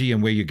future energy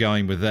and where you're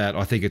going with that,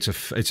 I think it's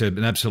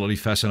an absolutely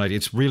fascinating.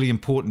 It's really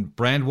important,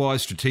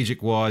 brand-wise,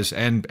 strategic-wise,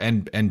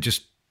 and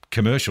just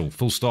commercial,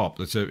 full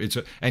stop. It's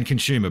and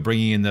consumer,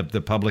 bringing in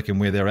the public and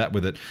where they're at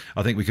with it.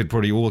 I think we could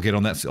probably all get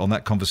on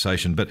that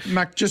conversation. But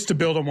Mac, just to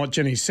build on what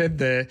Jenny said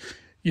there,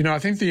 I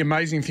think the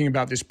amazing thing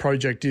about this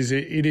project is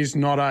it is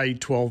not a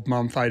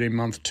 12-month,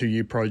 18-month,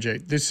 2-year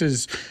project. This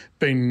has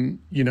been,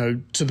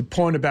 to the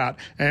point about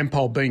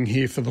Ampol being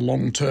here for the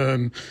long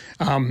term,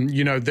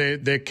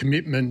 their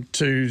commitment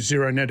to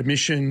zero net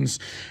emissions,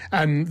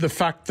 and the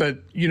fact that,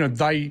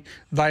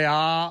 they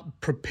are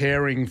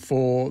preparing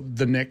for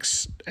the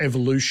next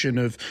evolution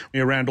of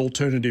around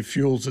alternative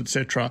fuels,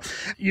 etc.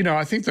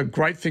 I think the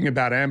great thing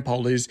about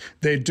Ampol is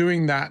they're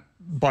doing that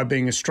by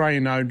being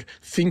Australian-owned,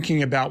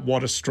 thinking about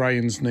what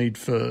Australians need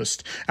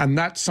first. And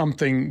that's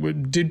something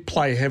that did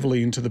play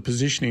heavily into the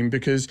positioning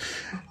because,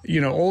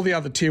 all the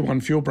other Tier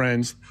 1 fuel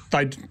brands,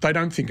 they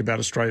don't think about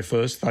Australia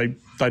first. They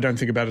don't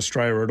think about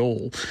Australia at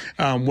all.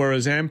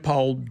 Whereas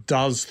Ampol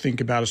does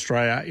think about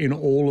Australia in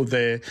all of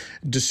their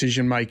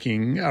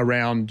decision-making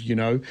around,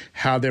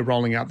 how they're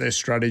rolling out their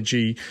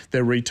strategy,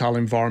 their retail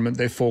environment,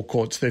 their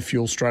forecourts, their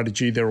fuel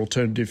strategy, their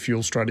alternative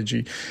fuel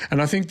strategy. And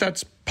I think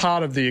that's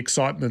part of the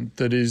excitement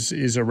that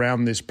is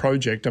around this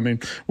project. I mean,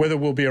 whether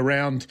we'll be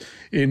around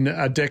in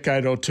a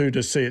decade or two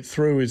to see it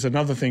through is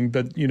another thing,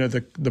 but,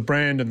 the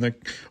brand and the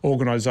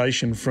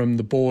organisation from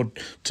the board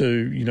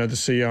to, the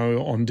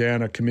CEO on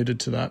down are committed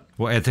to that.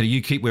 Well, Anthony,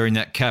 you keep wearing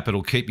that cap,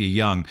 it'll keep you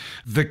young.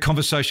 The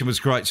conversation was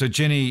great. So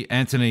Jenny,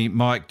 Anthony,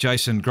 Mike,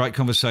 Jason, great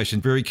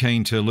conversation. Very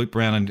keen to loop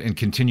around and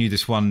continue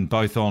this one,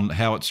 both on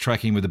how it's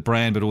tracking with the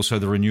brand, but also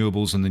the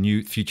renewables and the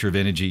new future of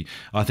energy.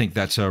 I think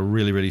that's a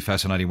really, really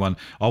fascinating one.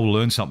 I will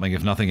learn something,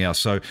 if nothing else.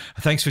 So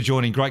thanks for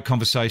joining. Great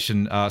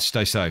conversation.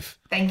 Stay safe.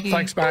 Thank you.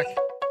 Thanks, Mac.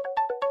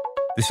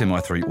 This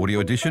MI3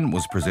 audio edition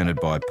was presented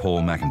by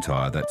Paul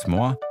McIntyre, that's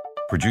Moa.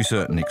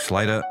 Producer Nick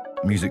Slater.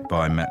 Music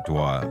by Matt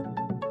Dwyer.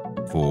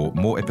 For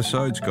more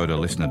episodes, go to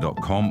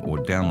listener.com or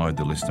download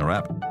the Listener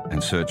app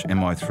and search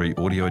MI3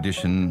 audio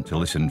edition to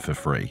listen for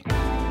free.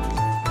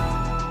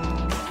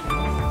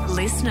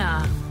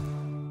 Listener.